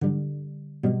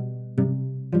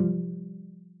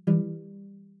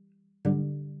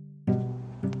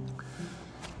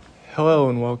Hello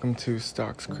and welcome to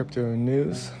Stocks Crypto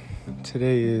News.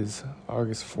 Today is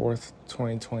August 4th,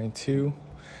 2022.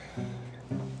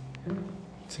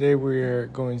 Today we are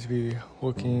going to be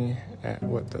looking at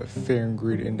what the Fear and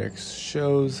Greed Index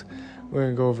shows. We're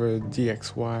going to go over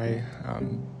DXY,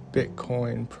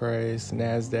 Bitcoin price,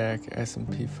 NASDAQ,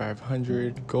 S&P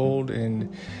 500, gold,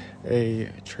 and a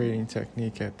trading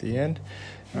technique at the end.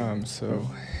 So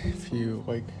if you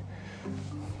like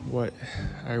what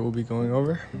I will be going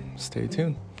over, stay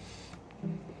tuned.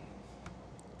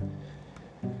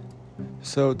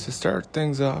 So to start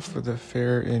things off with the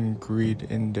Fear and Greed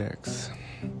Index.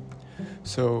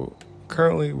 So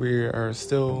currently we are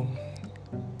still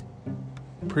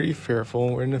pretty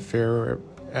fearful. We're in the fear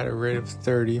at a rate of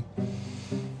 30.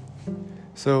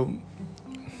 So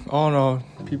all in all,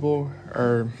 people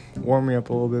are warming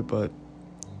up a little bit, but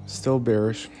still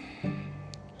bearish.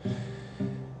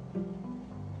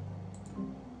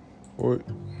 What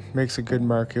makes a good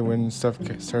market when stuff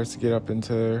starts to get up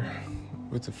into,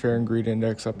 with the Fear and Greed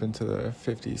Index up into the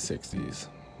 50s, 60s.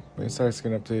 When it starts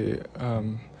getting up to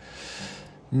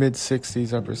mid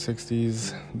 60s, upper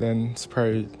 60s, then it's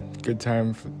probably a good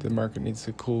time for the market needs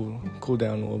to cool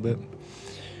down a little bit.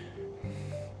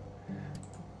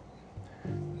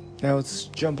 Now let's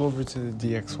jump over to the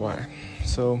DXY.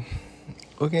 So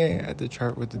looking at the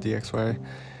chart with the DXY,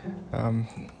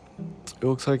 it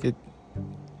looks like it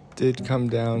did come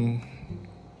down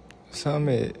some.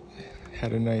 It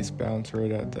had a nice bounce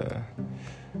right at the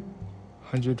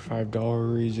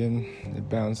 $105 region. It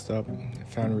bounced up, it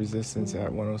found resistance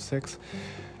at 106.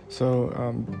 So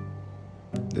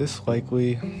this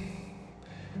likely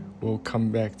will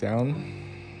come back down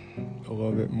a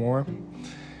little bit more.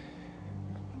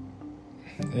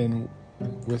 And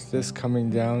with this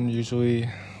coming down, usually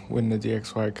when the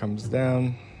DXY comes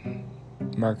down,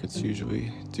 markets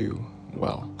usually do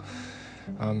well,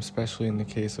 especially in the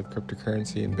case of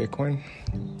cryptocurrency and Bitcoin.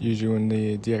 Usually when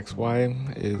the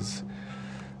DXY is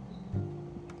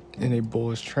in a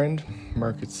bullish trend,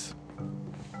 markets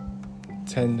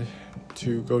tend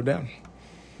to go down.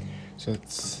 So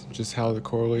it's just how the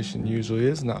correlation usually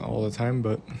is, not all the time,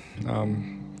 but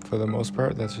for the most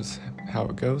part, that's just how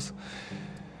it goes.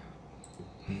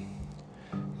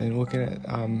 And looking at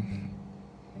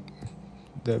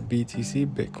the BTC,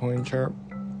 Bitcoin chart.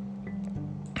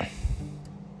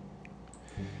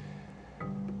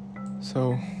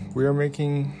 So we are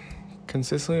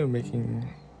consistently making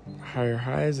higher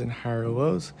highs and higher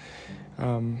lows.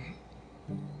 But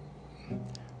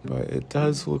it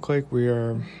does look like we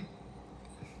are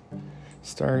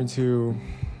starting to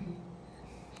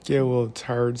get a little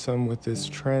tiresome with this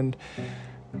trend.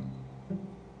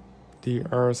 The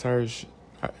RSI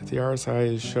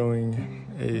is showing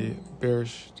a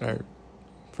bearish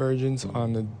divergence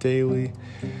on the daily,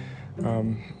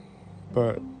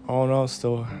 but all in all,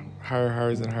 still higher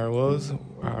highs and higher lows.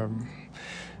 I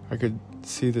could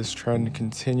see this trend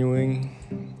continuing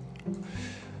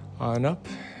on up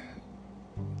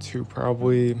to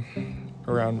probably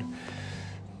around,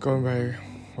 going by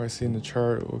what I see in the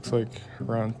chart, it looks like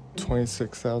around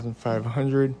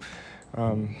 26,500.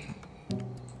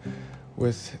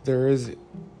 There is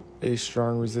a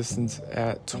strong resistance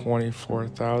at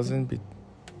 24,000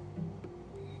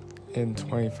 and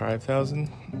 25,000.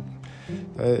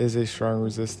 That is a strong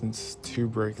resistance to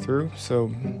break through.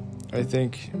 So I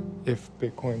think if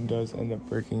Bitcoin does end up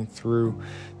breaking through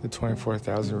the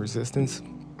 24,000 resistance,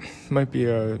 might be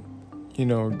a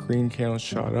green candle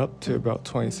shot up to about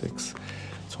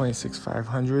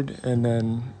 26,500, and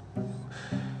then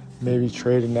maybe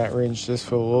trade in that range just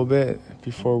for a little bit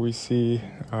before we see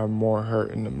more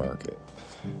hurt in the market.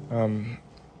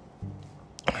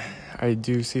 I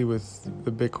do see with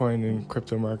the Bitcoin and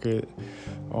crypto market,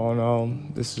 all in all,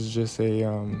 this is just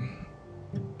a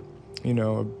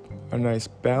nice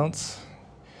bounce,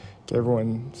 get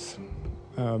everyone's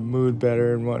mood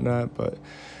better and whatnot. But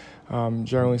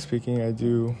generally speaking, I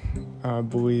do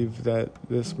believe that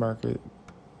this market's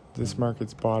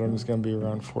bottom is going to be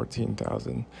around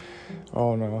 14,000.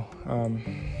 All in all,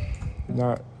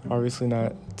 not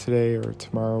today or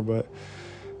tomorrow, but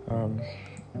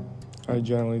I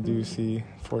generally do see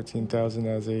 14,000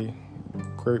 as a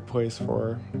great place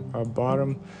for a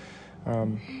bottom.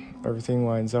 Everything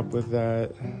lines up with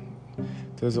that.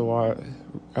 There's a lot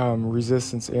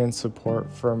resistance and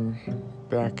support from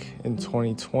back in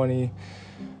 2020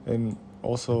 and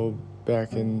also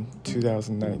back in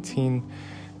 2019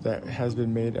 that has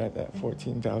been made at that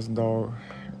 $14,000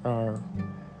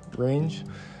 range.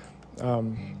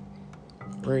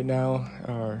 Right now,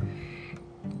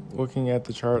 looking at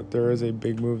the chart, there is a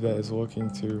big move that is looking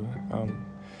to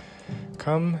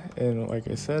come. And like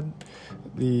I said,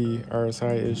 the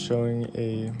RSI is showing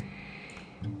a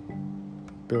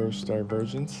bearish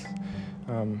divergence.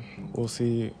 We'll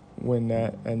see when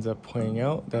that ends up playing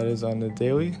out. That is on the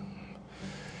daily.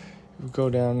 If we go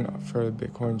down for the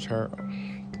Bitcoin chart,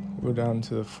 go down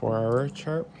to the 4-hour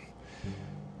chart.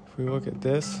 If we look at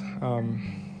this,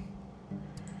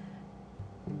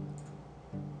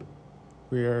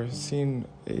 we are seeing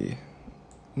a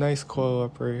nice coil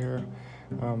up right here.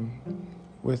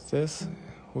 With this,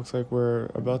 looks like we're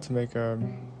about to make a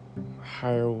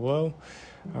higher low.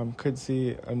 Could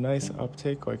see a nice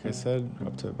uptick, like I said,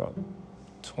 up to about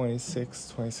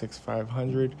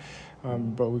 26,500,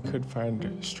 but we could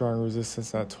find strong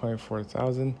resistance at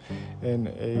 24,000, and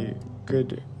a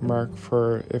good mark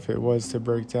for if it was to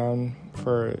break down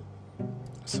for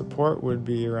support would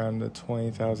be around the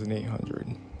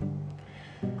 20,800.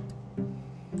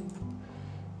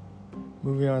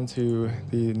 Moving on to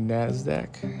the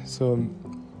NASDAQ. So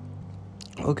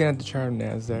looking at the chart of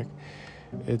NASDAQ,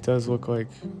 it does look like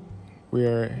we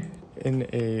are in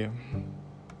a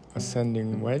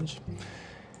ascending wedge,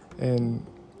 and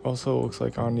also looks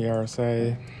like on the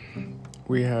RSI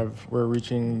we're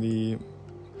reaching the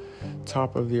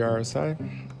top of the RSI.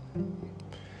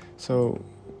 So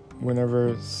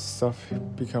whenever stuff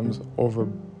becomes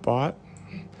overbought,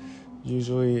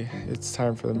 usually it's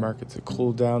time for the market to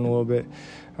cool down a little bit,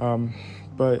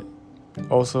 but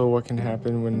also what can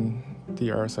happen when the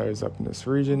RSI is up in this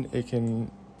region, it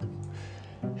can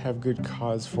have good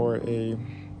cause for a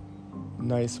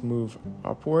nice move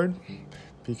upward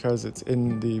because it's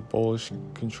in the bullish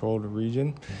controlled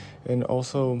region. And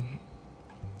also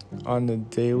on the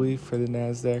daily for the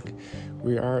NASDAQ,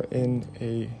 we are in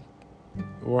a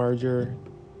larger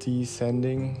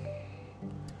descending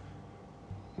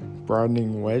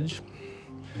broadening wedge.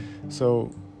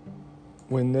 So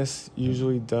when this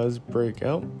usually does break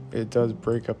out, it does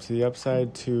break up to the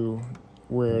upside to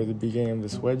where the beginning of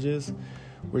this wedge is,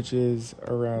 which is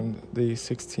around the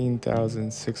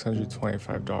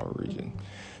 $16,625 region.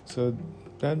 So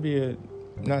that'd be a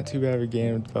not too bad of a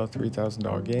gain, about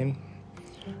 $3,000 gain.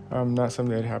 Not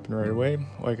something that happened right away.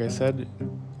 Like I said,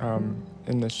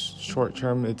 in the short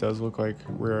term, it does look like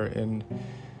we're in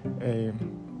a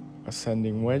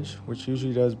ascending wedge, which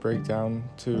usually does break down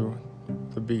to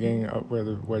the beginning of where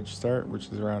the wedge start, which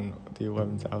is around the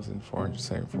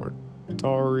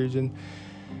 $11,474 region.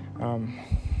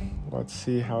 Let's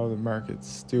see how the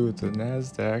markets do with the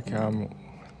NASDAQ.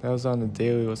 That was on the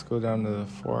daily. Let's go down to the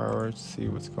 4-hour to see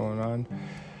what's going on.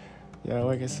 Yeah,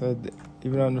 like I said,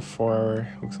 even on the 4-hour,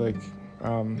 looks like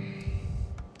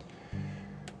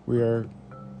we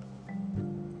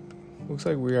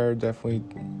are definitely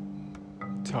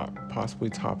possibly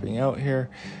topping out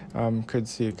here. Could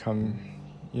see it come,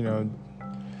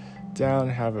 down,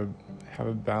 have a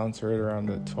bounce right around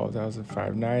the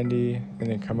 12,590, and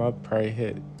then come up, probably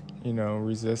hit,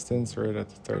 resistance right at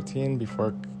the 13 before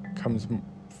it comes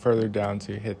further down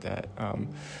to hit that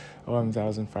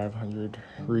 11,500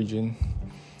 region.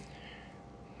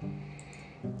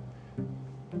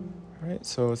 All right,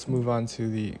 so let's move on to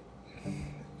the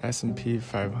S&P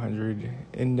 500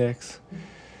 index.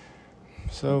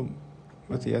 So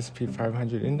with the S&P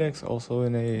 500 index also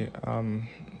in a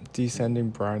descending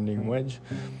broadening wedge.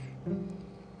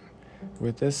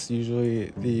 With this,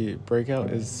 usually the breakout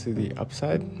is to the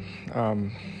upside.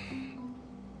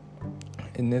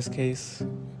 In this case,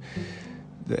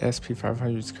 the S&P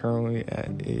 500 is currently at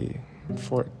a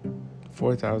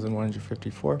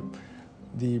 4,154.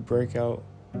 The breakout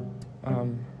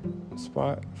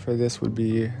spot for this would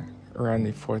be around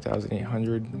the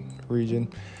 4,800 region.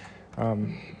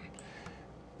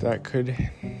 That could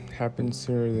happen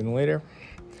sooner than later.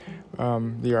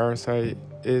 The RSI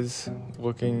is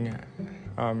looking,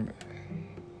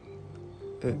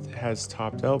 it has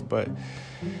topped out, but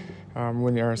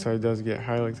when the RSI does get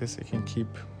high like this, it can keep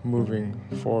moving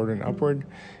forward and upward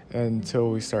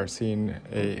until we start seeing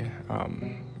a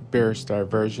bearish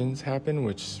divergence happen,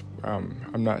 which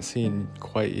I'm not seeing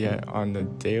quite yet on the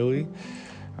daily,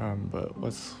 but we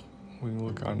can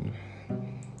look on,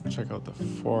 check out the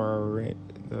 4-hour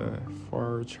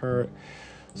chart.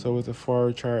 So with the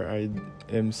 4-hour chart, I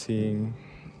am seeing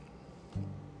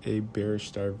a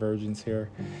bearish divergence here.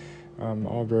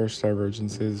 All bearish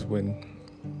divergences when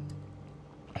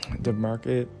the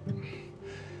market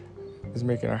is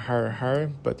making a higher high,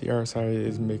 but the RSI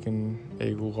is making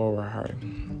a lower high.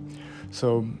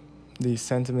 So the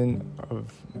sentiment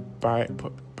of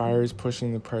buyers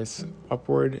pushing the price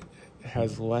upward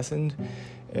has lessened,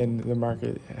 and the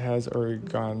market has already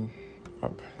gone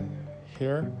up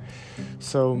here.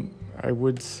 So I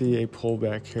would see a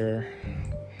pullback here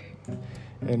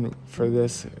And for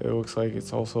this, it looks like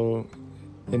it's also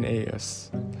in a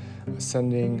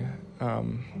ascending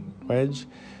wedge.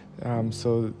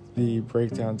 So the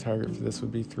breakdown target for this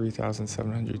would be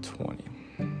 3,720.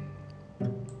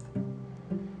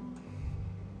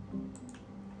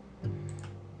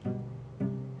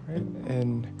 Right,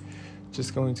 and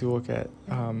just going to look at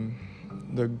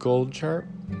the gold chart.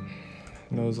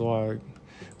 I know there's a lot of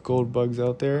gold bugs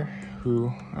out there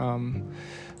who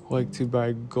like to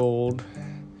buy gold,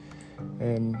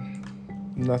 and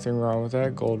nothing wrong with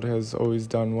that. Gold has always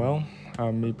done well.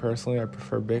 Me personally, I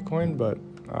prefer Bitcoin, but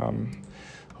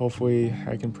hopefully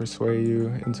I can persuade you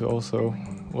into also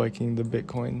liking the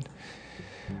Bitcoin.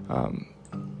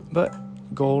 But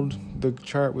gold, the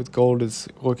chart with gold is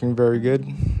looking very good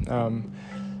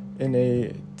in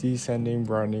a descending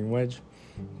broadening wedge.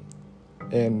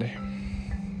 And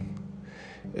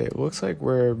it looks like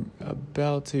we're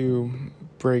about to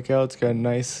break out. It's got a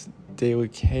nice daily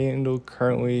candle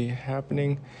currently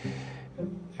happening.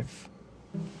 If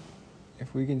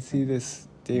we can see this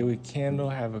daily candle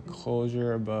have a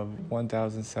closure above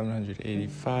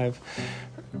 1,785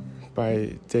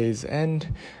 by day's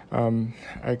end,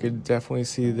 I could definitely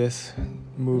see this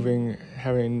moving,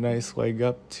 having a nice leg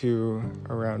up to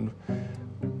around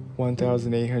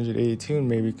 1,882 and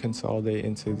maybe consolidate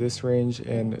into this range,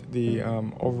 and the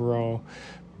overall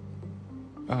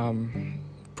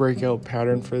breakout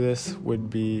pattern for this would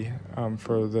be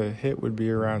for the hit would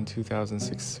be around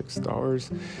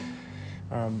 $2,066.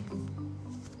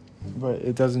 But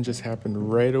it doesn't just happen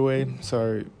right away,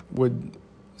 so I would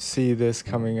see this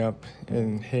coming up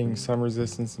and hitting some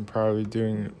resistance and probably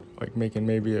doing like making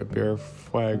maybe a bear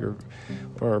flag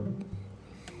or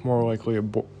more likely a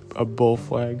bull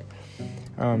flag,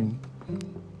 a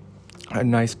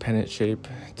nice pennant shape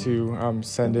to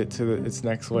send it to its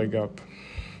next leg up.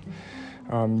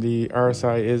 The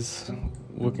RSI is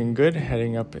looking good,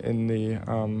 heading up in the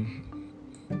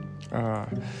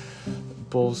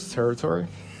bulls territory.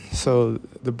 So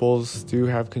the bulls do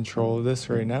have control of this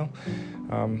right now.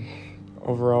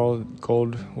 Overall,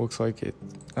 gold looks like it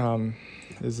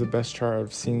is the best chart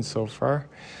I've seen so far.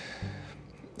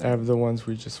 I have the ones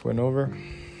we just went over.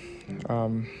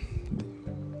 The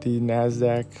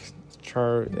NASDAQ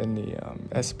chart and the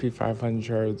S&P 500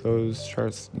 chart, those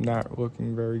charts not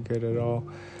looking very good at all.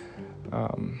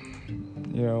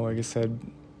 Like I said,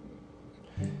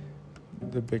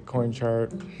 the Bitcoin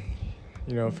chart,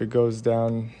 if it goes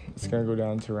down, it's going to go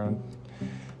down to around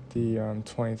the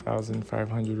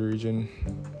 20,500 region.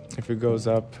 If it goes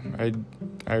up,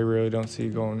 I really don't see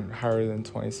it going higher than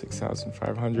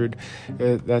 26,500.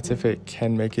 That's if it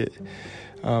can make it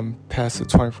past the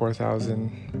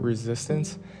 24,000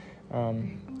 resistance.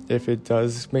 If it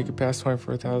does make it past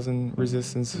 24,000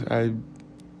 resistance, I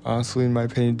honestly, in my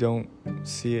opinion, don't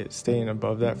see it staying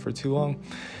above that for too long.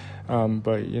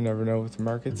 But you never know with the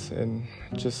markets, and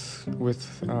just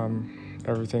with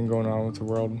everything going on with the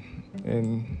world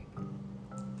and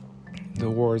the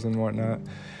wars and whatnot,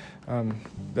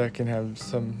 that can have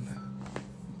some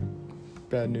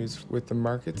bad news with the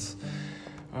markets.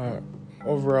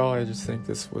 Overall, I just think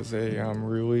this was a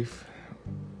relief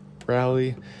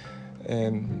rally,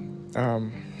 and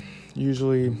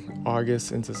usually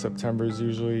August into September is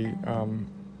usually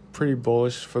pretty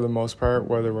bullish for the most part,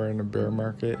 whether we're in a bear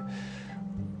market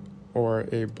or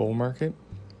a bull market.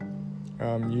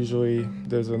 Usually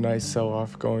there's a nice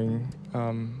sell-off going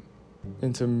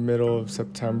into middle of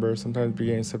September, sometimes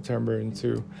beginning of September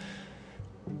into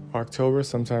October.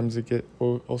 Sometimes it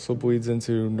also bleeds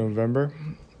into November,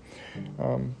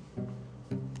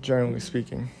 generally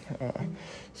speaking.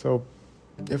 So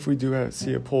if we do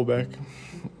see a pullback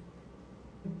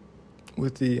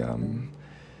with the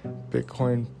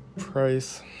Bitcoin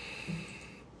price,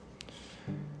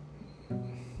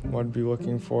 what I'd be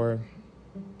looking for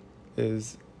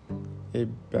is a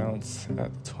bounce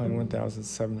at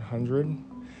 21,700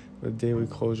 with daily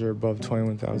closure above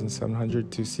 21,700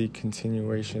 to see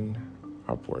continuation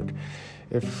upward.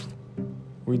 If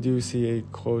we do see a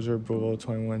closure below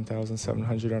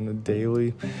 21,700 on the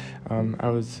daily, I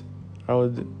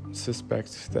would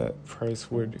suspect that price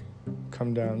would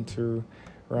come down to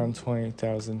around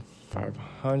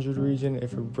 20,500 region.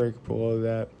 If we break below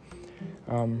that,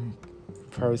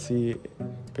 probably see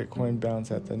Bitcoin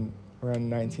bounce at the around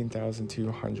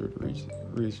 19,200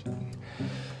 region.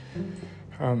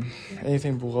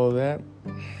 Anything below that,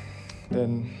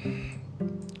 then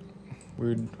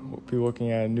we'd be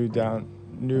looking at a new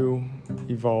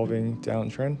evolving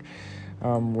downtrend,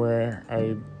 where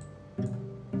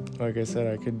like I said,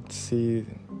 I could see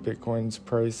Bitcoin's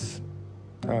price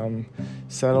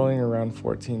settling around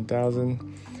 14,000.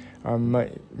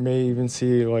 May even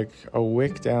see like a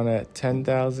wick down at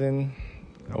 10,000,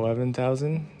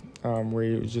 11,000, where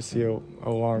you just see a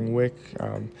long wick.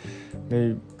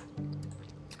 Maybe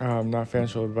not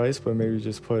financial advice, but maybe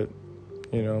just put,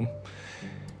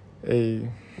 a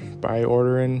buy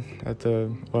order in at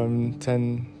the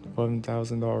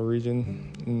 $11,000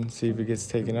 region and see if it gets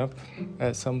taken up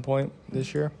at some point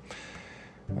this year.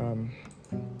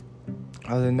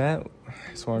 Other than that,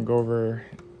 I just want to go over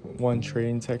one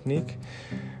trading technique.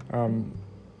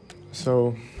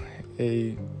 So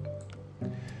a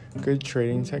good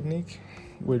trading technique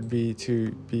would be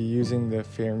to be using the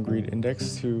Fear and Greed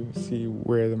Index to see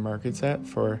where the market's at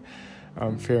for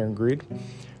fear and greed.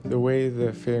 The way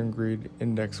the Fear and Greed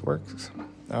Index works,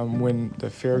 when the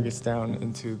fear gets down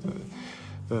into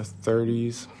the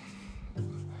 30s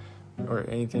or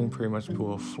anything pretty much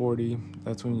below 40,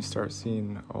 that's when you start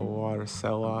seeing a lot of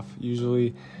sell-off.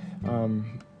 Usually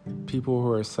people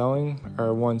who are selling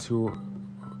are ones who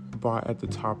bought at the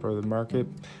top of the market,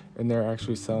 and they're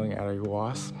actually selling at a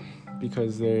loss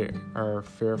because they are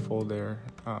fearful, they're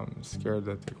scared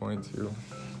that they're going to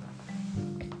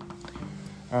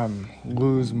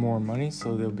lose more money,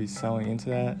 so they'll be selling into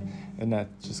that, and that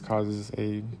just causes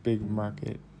a big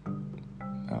market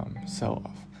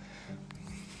sell-off.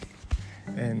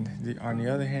 And on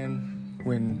the other hand,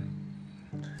 when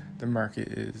the market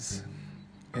is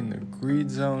in the greed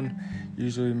zone,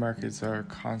 usually markets are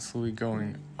constantly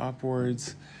going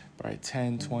upwards by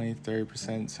 10, 20,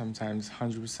 30%, sometimes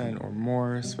 100% or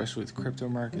more, especially with crypto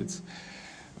markets.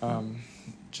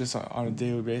 Just on a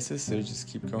daily basis, they just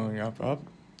keep going up.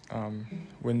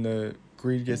 When the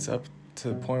greed gets up to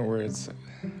the point where it's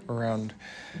around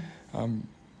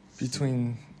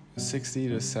between 60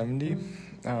 to 70,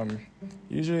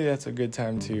 usually that's a good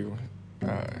time to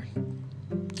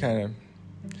kind of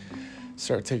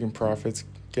start taking profits,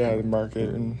 get out of the market,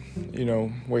 and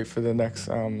wait for the next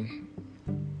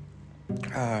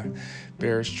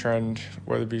bearish trend,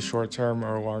 whether it be short term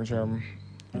or long term,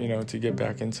 to get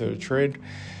back into the trade.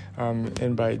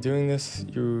 And by doing this,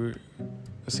 you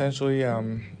essentially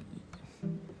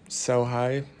sell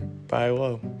high, buy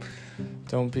low.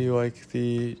 Don't be like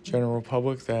the general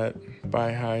public that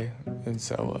buy high and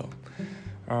sell low.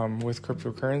 With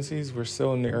cryptocurrencies, we're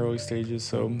still in the early stages,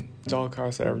 so dollar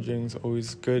cost averaging is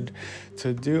always good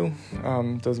to do.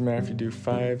 Doesn't matter if you do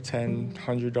 $5, $10,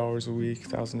 $100 a week,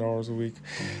 $1,000 a week,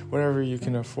 whatever you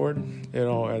can afford. It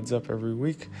all adds up every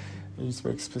week. You just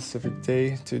make a specific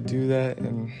day to do that,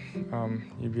 and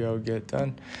you'll be able to get it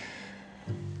done.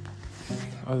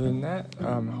 Other than that,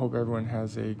 hope everyone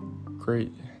has a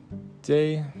great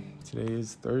day. Today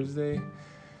is Thursday,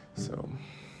 so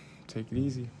take it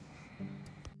easy.